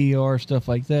the ER, stuff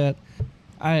like that.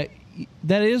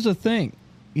 That is a thing,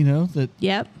 you know, that.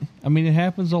 Yep. I mean, it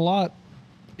happens a lot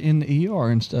in the ER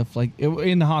and stuff, like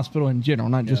in the hospital in general,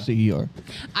 not just the ER.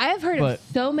 I have heard of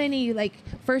so many like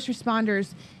first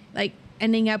responders like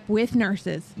ending up with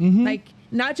nurses. Like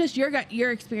not just your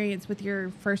experience with your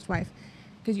first wife,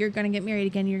 because you're going to get married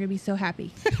again. You're going to be so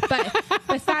happy. But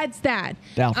besides that,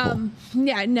 Doubtful.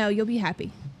 Yeah, no, you'll be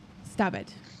happy. Stop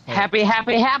it. Happy.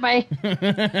 Happy.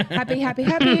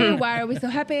 Why are we so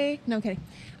happy? No kidding.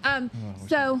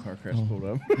 So Car crash pulled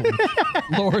up.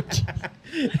 Lord.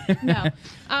 no.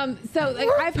 So like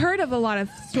I've heard of a lot of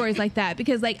stories like that,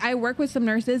 because like I work with some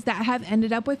nurses that have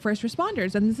ended up with first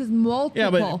responders, and this is multiple.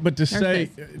 Yeah, but to say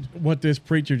nurses. what this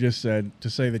preacher just said, to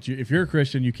say that if you're a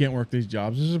Christian, you can't work these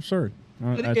jobs is absurd.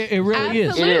 It really is.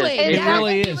 Absolutely. It Yeah.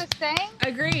 really What is. he was saying?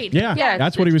 Agreed. Yeah,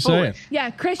 that's what he was saying.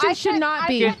 Yeah, Christians should not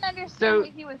be. I couldn't understand what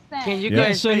he was saying. Can you Yeah. go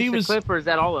ahead and So finish he the was- clip, or is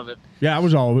that all of it? Yeah, I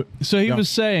was all of it. So he Yeah. was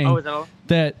saying Oh, is that all?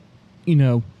 that, you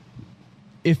know,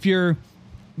 if you're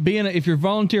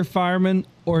volunteer fireman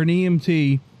or an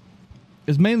EMT,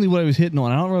 is mainly what he was hitting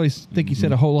on. I don't really think he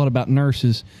said a whole lot about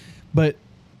nurses, but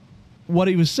what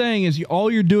he was saying is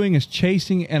all you're doing is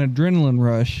chasing an adrenaline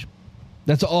rush.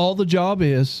 That's all the job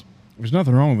is. There's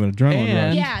nothing wrong with an adrenaline And-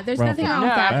 rush. Yeah, there's right nothing off wrong the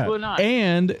with No, that. absolutely not.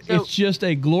 And So- it's just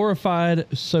a glorified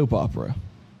soap opera.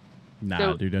 Nah,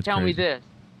 So dude, that's tell me crazy. this.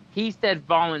 He said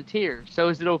volunteer. So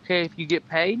is it okay if you get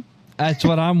paid? That's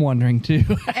what I'm wondering too.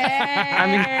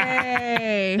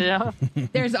 Hey. Yeah.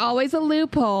 There's always a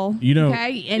loophole. You know-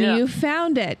 okay, and Yeah. you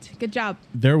found it. Good job.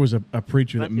 There was a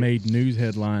preacher that Thank you. made news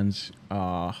headlines.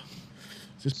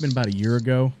 It's just been about a year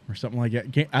ago or something like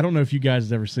that. I don't know if you guys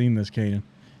have ever seen this, Kanan.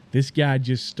 This guy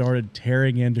just started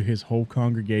tearing into his whole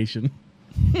congregation.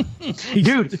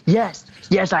 Dude, yes,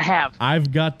 I have.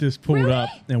 I've got this pulled Really? up,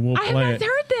 and we'll I have play not it.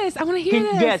 heard this. I want to hear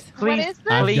this. Yes, What please, is this?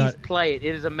 I've please got- play it.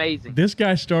 It is amazing. This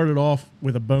guy started off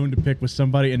with a bone to pick with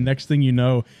somebody, and next thing you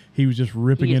know, he was just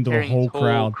ripping He is into the tearing whole his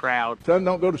crowd. Son,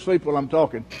 don't go to sleep while I'm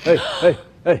talking. Hey,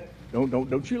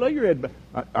 don't you lay your head back.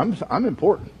 I'm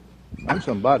important. I'm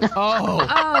somebody.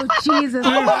 Oh, Jesus.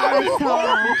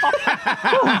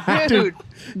 asshole.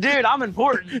 Dude, I'm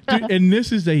important. Dude, and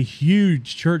this is a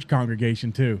huge church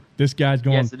congregation too. This guy's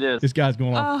going. Yes, it is. This guy's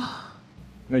going off.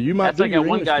 Now you might That's be like your that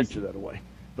one English guy's- teacher that way,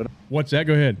 but What's that?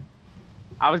 Go ahead.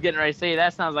 I was getting ready to say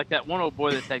that sounds like that one old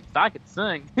boy that said, I could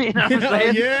sing. You know what I'm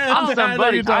saying? Yeah, I'm I know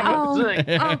somebody. you're I talking can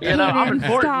sing. Oh, You know, I'm Kanan,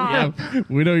 important. stop.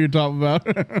 We know you're talking about.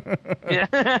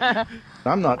 Yeah.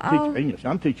 I'm not teaching English.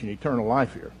 I'm teaching eternal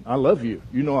life here. I love you.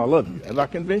 You know I love you. Have I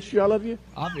convinced you I love you?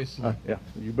 Obviously. Yeah.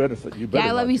 You better. You better.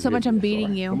 I love not you so forget much, I'm this, all beating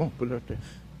right? you. Come on, put it up there.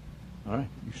 All right.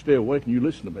 You stay awake and you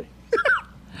listen to me.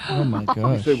 Oh my You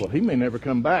gosh. say, well, he may never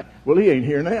come back. Well, he ain't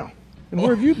here now. And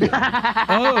where have you been?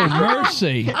 Oh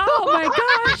mercy. Oh, my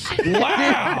gosh.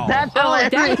 Wow. That's Oh,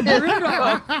 hilarious. that's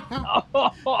brutal.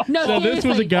 No, So this was a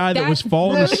seriously, guy that was that's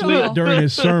falling asleep brutal. during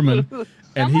his sermon,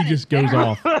 and he just goes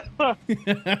off.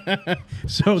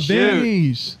 So then,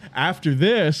 Jeez. after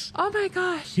this, Oh, my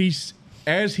gosh.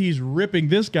 as he's ripping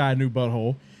this guy a new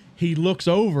butthole, he looks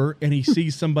over and he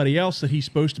sees somebody else that he's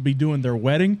supposed to be doing their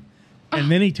wedding,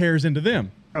 and then he tears into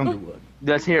them. Underwood.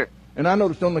 Let's hear it. And I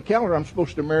noticed on the calendar I'm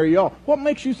supposed to marry y'all. What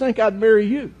makes you think I'd marry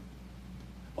you?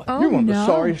 Oh, You're one of the no.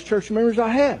 sorriest church members I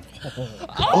have. Wait,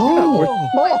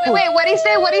 what'd he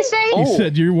say? What'd he say? He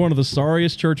said, "You're one of the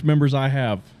sorriest church members I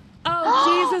have."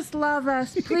 Oh, just love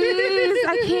us, please.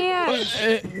 I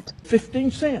can't.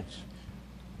 15 cents.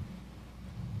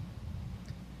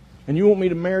 And you want me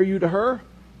to marry you to her?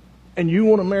 And you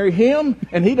want to marry him?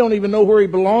 And he don't even know where he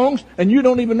belongs? And you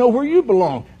don't even know where you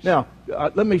belong? Now,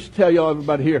 let me tell y'all,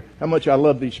 everybody here, how much I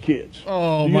love these kids.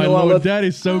 Oh, my Lord. That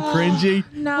is so cringy.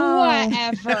 No.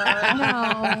 Whatever.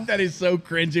 No. That is so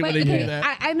cringy when they do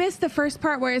that. I missed the first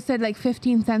part where it said like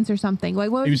 15 cents or something. Like,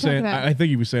 what was He you was talking saying, about? I think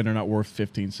he was saying they're not worth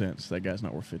 15 cents. That guy's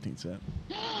not worth 15 cents.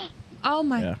 Oh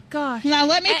my gosh. Now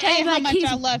let me tell you how like, much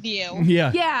I love you.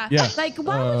 Yeah. Yeah. Like,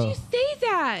 why would you say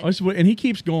that? And he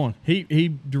keeps going.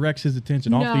 He directs his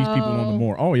attention off these people on the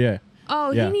more. Oh, yeah.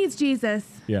 Oh, Yeah. he needs Jesus.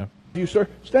 Yeah. You, sir,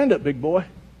 stand up, big boy.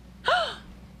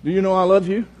 Do you know I love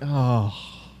you? Oh.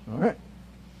 All right.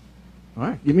 All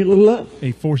right. Give me a little love.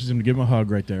 He forces him to give him a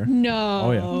hug right there. No.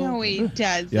 Oh, yeah. No, he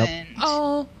doesn't. Yep.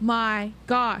 Oh my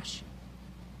gosh.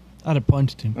 I'd have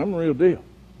punched him. I'm the real deal.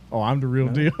 Oh, I'm the real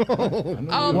deal.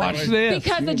 Oh, Watch this.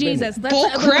 because of Jesus. Bull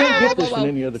crap.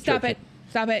 Stop it.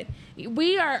 Stop it.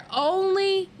 We are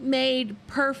only made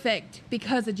perfect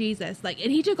because of Jesus. Like, and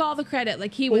he took all the credit.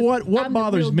 Like he was. What I'm the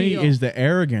bothers real me deal. is the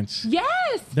arrogance.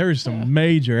 Yes. There is some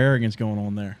major arrogance going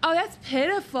on there. Oh, that's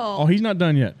pitiful. Oh, he's not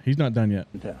done yet. He's not done yet.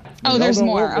 Oh, there's Y'all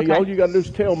don't more. want me. Okay. All you got to do is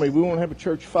tell me. We won't have a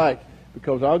church fight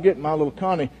because I'll get my little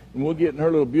Connie and we'll get in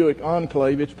her little Buick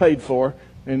Enclave. It's paid for,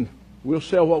 and we'll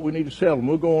sell what we need to sell, and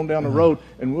we'll go on down the road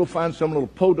and we'll find some little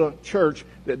podunk church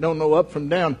that don't know up from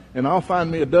down, and I'll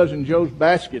find me a dozen Joe's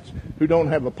baskets who don't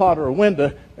have a pot or a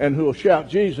window and who'll shout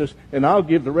Jesus, and I'll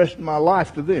give the rest of my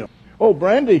life to them. Oh,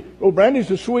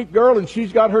 Brandy's a sweet girl, and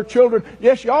she's got her children.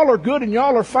 Yes, y'all are good and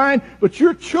y'all are fine, but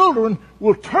your children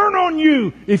will turn on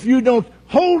you if you don't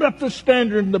hold up the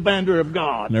standard and the banner of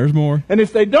God. There's more. And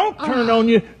if they don't turn on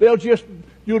you, you'll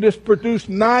just produce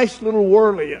nice little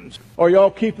whirlians. Are y'all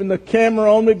keeping the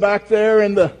camera on me back there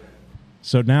in the...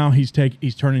 So now he's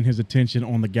turning his attention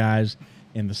on the guys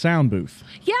in the sound booth.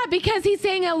 Yeah, because he's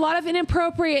saying a lot of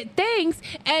inappropriate things,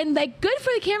 and like, good for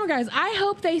the camera guys. I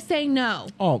hope they say no.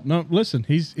 Oh no! Listen,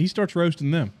 he starts roasting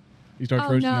them. He starts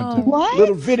roasting them too. What?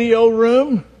 Little video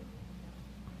room?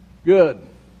 Good.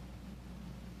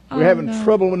 We're having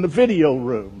trouble in the video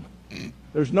room.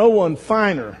 There's no one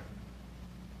finer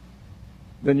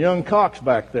than young Cox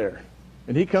back there.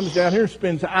 And he comes down here and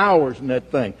spends hours in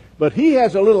that thing. But he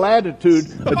has a little attitude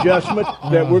adjustment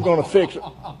that we're going to fix.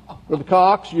 Brother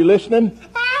Cox, you listening?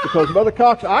 Because Brother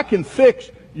Cox, I can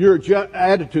fix your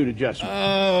attitude adjustment.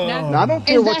 Now, I don't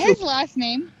care Is what that his last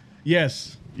name?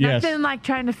 Yes. Nothing like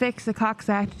trying to fix the Cox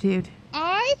attitude.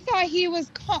 I thought he was.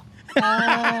 Oh,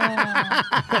 I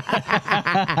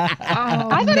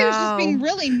thought he was just being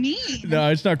really mean. No,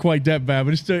 it's not quite that bad,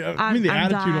 but it's still. I mean, the I'm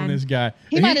attitude on done. this guy.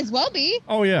 He might as well be.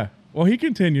 Oh yeah. Well, he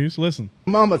continues. Listen.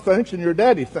 Mama thinks and your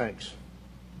daddy thinks.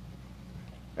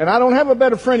 And I don't have a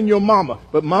better friend than your mama.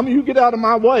 But Mama, you get out of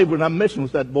my way when I'm messing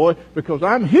with that boy, because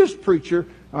I'm his preacher.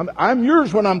 I'm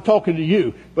yours when I'm talking to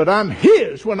you, but I'm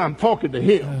his when I'm talking to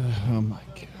him. Oh my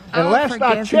God. And last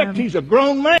I checked, he's a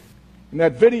grown man. And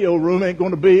that video room ain't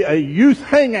going to be a youth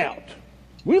hangout.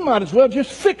 We might as well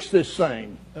just fix this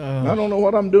thing. I don't know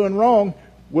what I'm doing wrong.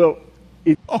 Well,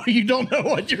 you don't know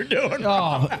what you're doing.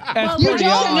 Oh, that's You pretty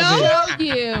don't obvious.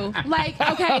 know? you. Like,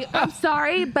 okay, I'm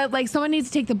sorry, but like someone needs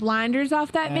to take the blinders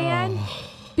off that man.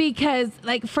 Because,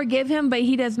 like, forgive him, but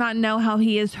he does not know how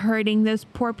he is hurting those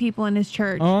poor people in his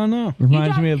church. Oh no.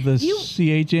 Reminds me of the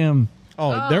CHM.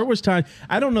 Oh, there was time.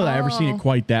 I don't know that I ever seen it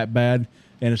quite that bad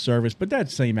in a service, but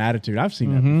that same attitude, I've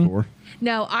seen that before.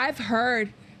 No, I've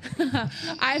heard. I've Got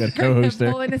a heard co-host the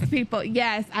there. holiness people.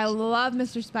 Yes, I love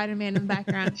Mr. Spider-Man in the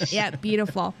background. Yeah,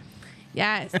 beautiful.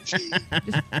 Yes, just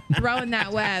throwing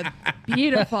that web.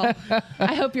 Beautiful.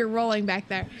 I hope you're rolling back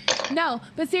there. No,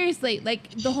 but seriously, like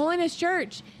the Holiness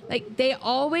Church, like they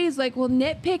always like will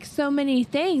nitpick so many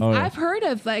things. Oh, yeah. I've heard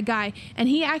of a guy, and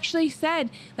he actually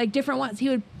said like different ones. He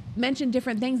would mention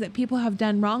different things that people have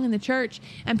done wrong in the church,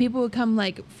 and people would come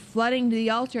like flooding to the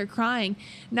altar crying.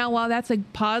 Now, while that's a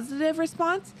positive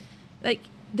response, like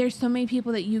there's so many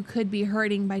people that you could be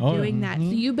hurting by doing that. So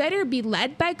you better be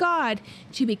led by God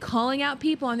to be calling out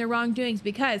people on their wrongdoings,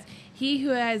 because he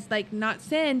who has like not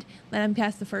sinned, let him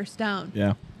cast the first stone.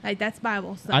 Yeah. Like that's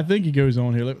Bible. So. I think he goes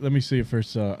on here. Let me see if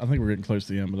first. I think we're getting close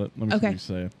to the end, but let me see what he's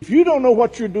saying. if you don't know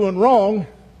what you're doing wrong,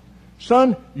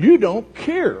 son, you don't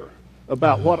care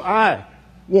about what I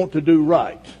want to do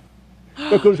right.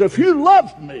 Because if you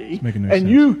loved me and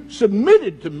you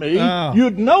submitted to me,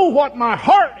 you'd know what my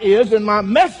heart is and my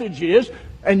message is,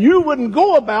 and you wouldn't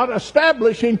go about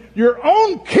establishing your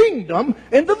own kingdom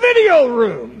in the video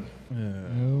room.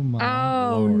 Oh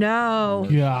my Oh Lord. no.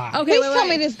 God. Okay, Please wait, tell wait.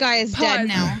 me this guy is dead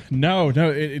now. No,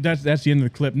 that's the end of the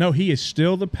clip. No, he is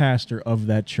still the pastor of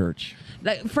that church.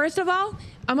 Like, first of all,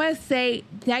 I'm gonna say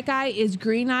that guy is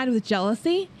green-eyed with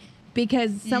jealousy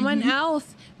because someone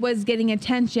else was getting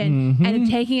attention and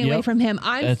taking it away from him.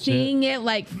 I'm seeing it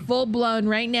like full blown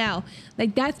right now.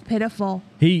 Like, that's pitiful.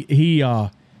 He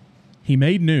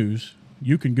made news.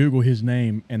 You can Google his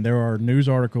name, and there are news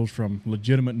articles from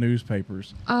legitimate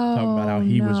newspapers talking about how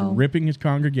he was ripping his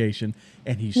congregation,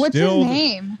 and he's What's still. his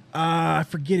name? I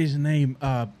forget his name.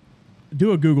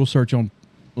 Do a Google search on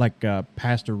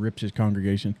pastor rips his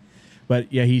congregation,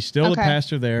 but yeah, he's still the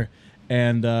pastor there,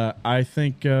 and I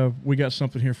think we got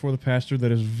something here for the pastor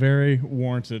that is very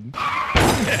warranted.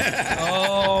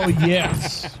 Oh,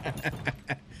 yes.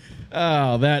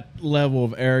 Oh, that level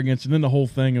of arrogance, and then the whole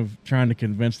thing of trying to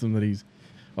convince them that he's.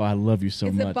 Oh, I love you so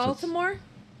Is much. it Baltimore?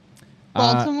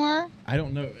 Baltimore? I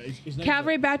don't know. His name's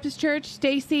Calvary Baptist Church,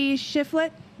 Stacy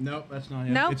Shiflett. No, that's not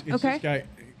him. No? It's Okay. this guy.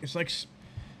 It's like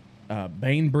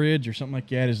Bainbridge or something like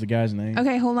that is the guy's name.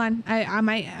 Okay, hold on.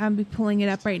 I'm be pulling it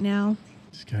up right now.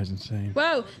 This guy's insane.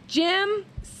 Whoa, Jim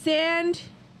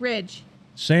Sandridge,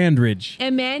 Sandridge.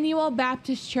 Emmanuel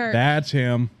Baptist Church. That's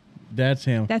him. That's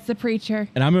him. That's the preacher.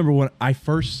 And I remember when I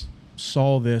first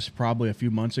saw this probably a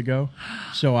few months ago,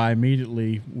 so I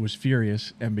immediately was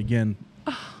furious and began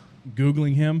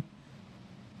Googling him.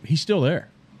 He's still there.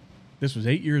 This was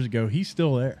 8 years ago. He's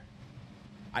still there.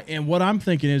 And what I'm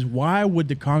thinking is, why would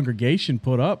the congregation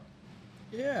put up?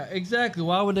 Yeah, exactly.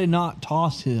 Why would they not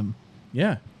toss him?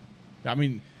 Yeah. I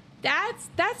mean,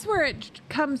 That's where it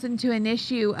comes into an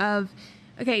issue of,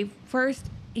 okay, first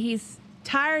he's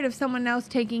tired of someone else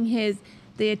taking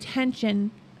the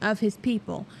attention of his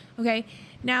people. Okay,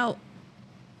 now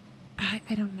I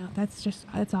don't know.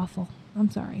 That's awful. I'm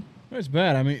sorry. it's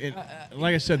bad. I mean,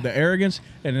 like I said, the arrogance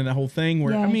and then the whole thing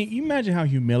where, I Yes. mean, you imagine how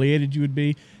humiliated you would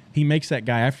be. He makes that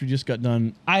guy after he just got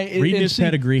done reading and his see-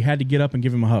 pedigree, had to get up and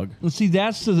give him a hug. Well, see,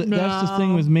 that's the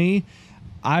thing with me.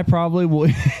 I probably will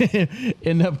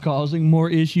end up causing more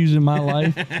issues in my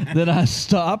life that I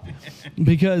stop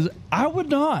because I would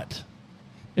not.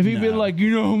 If he'd been like,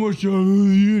 you know how much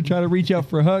you try to reach out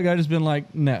for a hug, I'd just been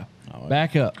like, no,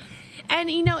 back up. And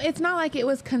it's not like it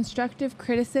was constructive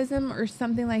criticism or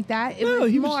something like that. It No,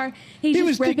 was he was- more he he's was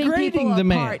just ripping degrading people the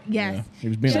man. apart. Yes. Yeah, he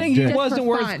was being Saying a he dick. wasn't for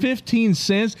worth fun. 15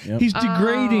 cents. Yep. He's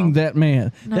degrading that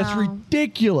man. That's No.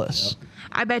 ridiculous.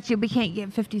 I bet you we can't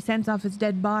get 50 cents off his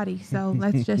dead body. So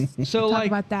let's just talk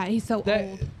about that. He's so old.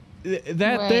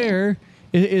 That Right. there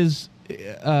is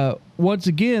once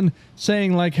again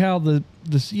saying like how the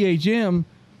CHM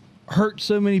hurt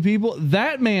so many people.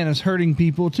 That man is hurting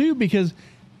people too because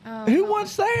who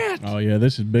wants that? Oh, yeah,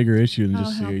 this is a bigger issue than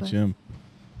just help us. CHM.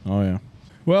 Oh, yeah.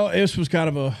 Well, this was kind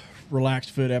of a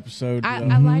relaxed fit episode. I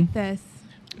like this.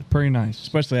 Pretty nice.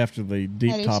 Especially after the I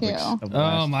deep do topics. too. Of the Oh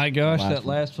last- my gosh, last that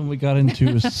last one we got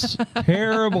into was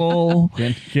terrible.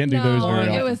 Can't do those No, very it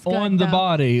often. was good, On the though.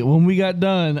 body. When we got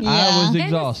done, I Yeah. was And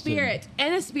exhausted.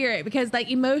 And a spirit, because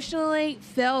like emotionally,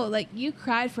 Phil, like you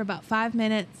cried for about 5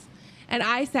 minutes, and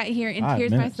I sat here in 5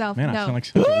 tears minutes. myself. Man, I no, sound like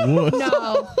such a wuss.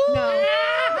 no,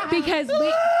 because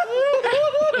we.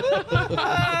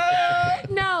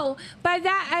 No, by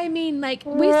that I mean like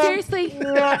we seriously.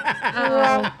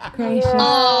 Oh gracious!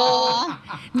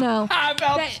 No, I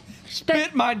about That-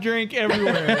 spit my drink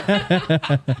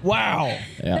everywhere. Wow.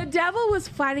 The devil was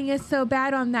fighting us so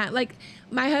bad on that. Like,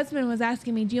 my husband was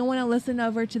asking me, do you want to listen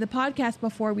over to the podcast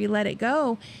before we let it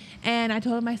go? And I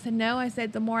told him, I said, no. I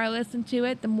said, the more I listen to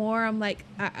it, the more I'm like,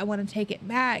 I want to take it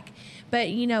back. But,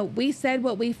 we said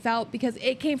what we felt because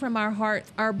it came from our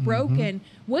hearts, our broken,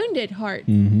 wounded hearts.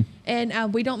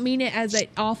 And we don't mean it as an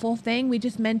awful thing. We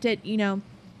just meant it,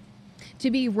 to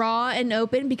be raw and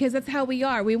open because that's how we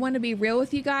are. We want to be real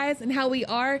with you guys, and how we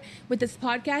are with this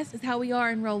podcast is how we are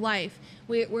in real life.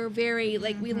 We're very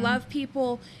we love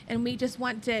people, and we just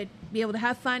want to be able to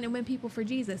have fun and win people for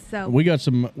Jesus. So We got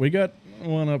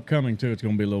one upcoming too. It's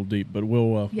going to be a little deep, but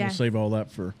we'll Yes. save all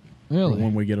that for Really?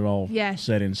 when we get it all Yes.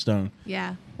 set in stone.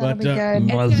 yeah, That'll But, be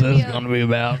good. What's gonna this be a- going to be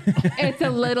about? it's a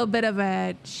little bit of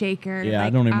a shaker. Yeah, I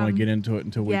don't even want to get into it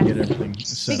until we yeah. get everything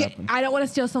set Because up. And, I don't want to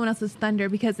steal someone else's thunder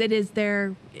because it is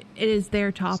their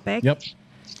topic. yep.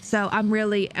 So I'm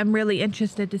really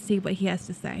interested to see what he has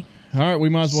to say. All right, we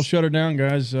might as well shut her down,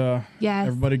 guys. Yes.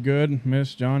 Everybody good?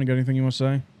 Miss John, you got anything you want to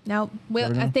say? No.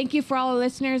 Well, thank you for all the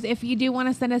listeners. If you do want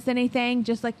to send us anything,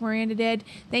 just like Miranda did,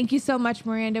 thank you so much,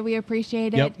 Miranda. We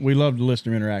appreciate it. Yep, we love the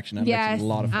listener interaction. That Yes. makes it a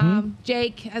lot of fun.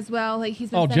 Jake as well. Like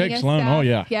he's been Oh, sending Jake us Sloan. stuff. Oh,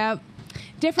 yeah. Yep.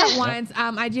 Different ones.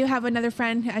 I do have another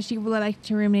friend. She would like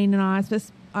to remain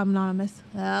anonymous, anonymous.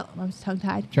 Oh, I was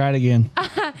tongue-tied. Try it again.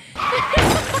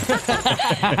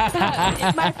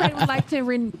 My friend would like to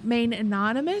remain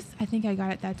anonymous. I think I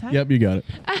got it that time. Yep, you got it.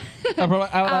 There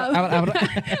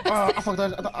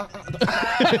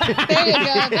you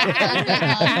go.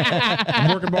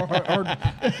 I'm working hard.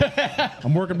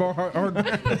 I'm working hard.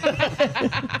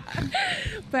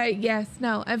 But yes,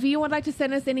 no. If you would like to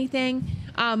send us anything,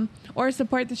 or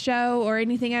support the show or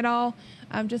anything at all,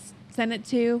 just send it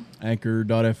to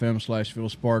Anchor.fm/Phil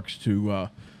Sparks to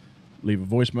leave a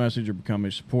voice message or become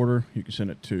a supporter. You can send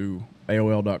it to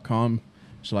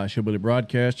AOL.com/Hillbilly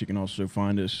Broadcast. You can also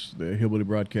find us, the Hillbilly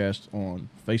Broadcast, on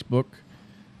Facebook,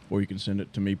 or you can send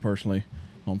it to me personally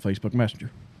on Facebook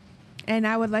Messenger. And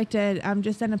I would like to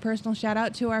just send a personal shout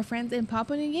out to our friends in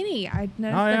Papua New Guinea. I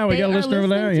noticed we got a listener over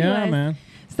there. Yeah, man.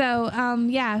 So, I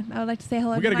would like to say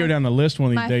hello. We got to go down the list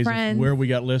one of these days friends. where we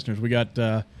got listeners. We got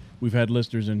we've had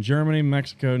listeners in Germany,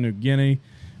 Mexico, New Guinea,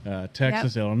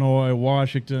 Texas, Illinois,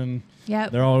 Washington.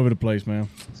 Yep. They're all over the place, man.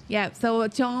 Yep. So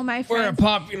to all my friends, We're a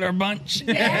popular bunch.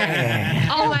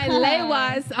 all my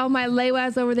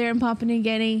lewas over there in Papua New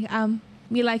Guinea.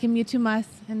 Me like him, you too must,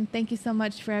 and thank you so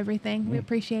much for everything. We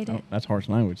appreciate it. Oh, that's harsh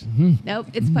language. Nope,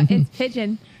 it's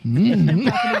pigeon. Pigeon in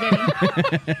Papua New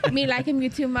Guinea. Me like him, you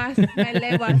too must. My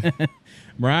lewas.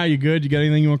 Mariah, you good? You got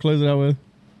anything you want to close it out with?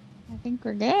 I think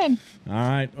we're good. All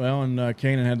right. Well, and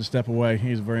Kanan had to step away.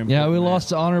 He's very important. Yeah, we lost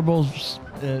the honorable.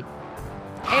 Not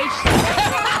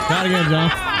again,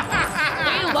 John.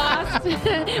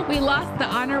 We lost the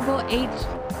honorable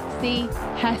H.C.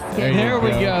 Heskett. There we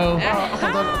go.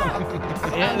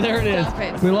 Yeah, there it is.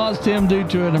 We lost him due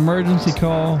to an emergency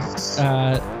call.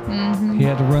 He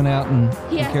had to run out and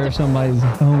take care of somebody's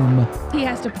home. He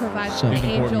has to provide for the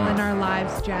angel in our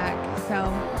lives, Jack.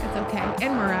 So it's okay.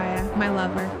 And Mariah, my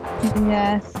lover.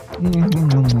 Yes.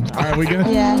 All right, we good?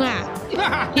 Yeah.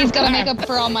 He's got to make up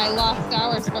for all my lost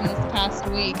hours from this past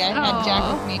week. I had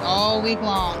Jack with me all week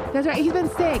long. That's right. He's been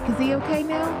sick. Is he okay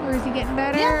now? Or is he getting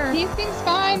better? Yeah, he seems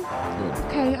fine.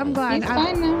 Okay, I'm glad. He's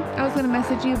fine now. I was going to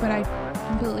message you, but I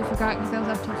completely forgot because I was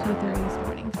up till 2:30 this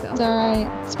morning. So. It's all right.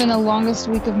 It's been the longest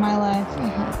week of my life.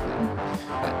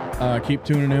 Keep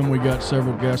tuning in. We got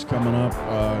several guests coming up,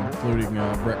 including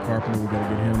Brett Carpenter. We got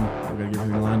to get him. We got to get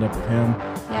everything lined up with him.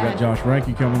 Yeah. We got Josh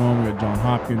Ranke coming on. We got John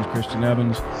Hopkins, Christian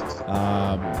Evans,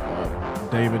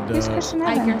 David. Who's Christian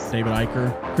Evans? David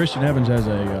Eicher. Christian Evans has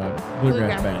a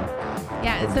bluegrass band.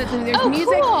 Yeah, so there's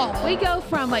music. Cool. We go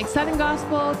from like Southern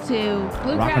gospel to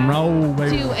bluegrass, rock and roll,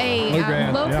 baby. to a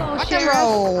Bluegrass, local Rock and sheriff.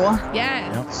 roll.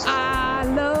 Yes, Yep. I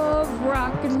love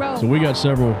rock and roll. So we got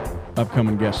several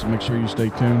upcoming guests, so make sure you stay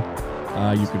tuned.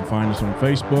 You can find us on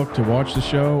Facebook to watch the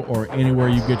show, or anywhere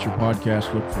you get your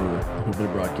podcast, look for the Hillbilly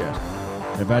Broadcast.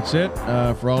 If that's it,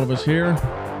 for all of us here,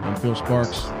 I'm Phil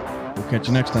Sparks. We'll catch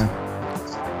you next time.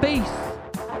 Peace.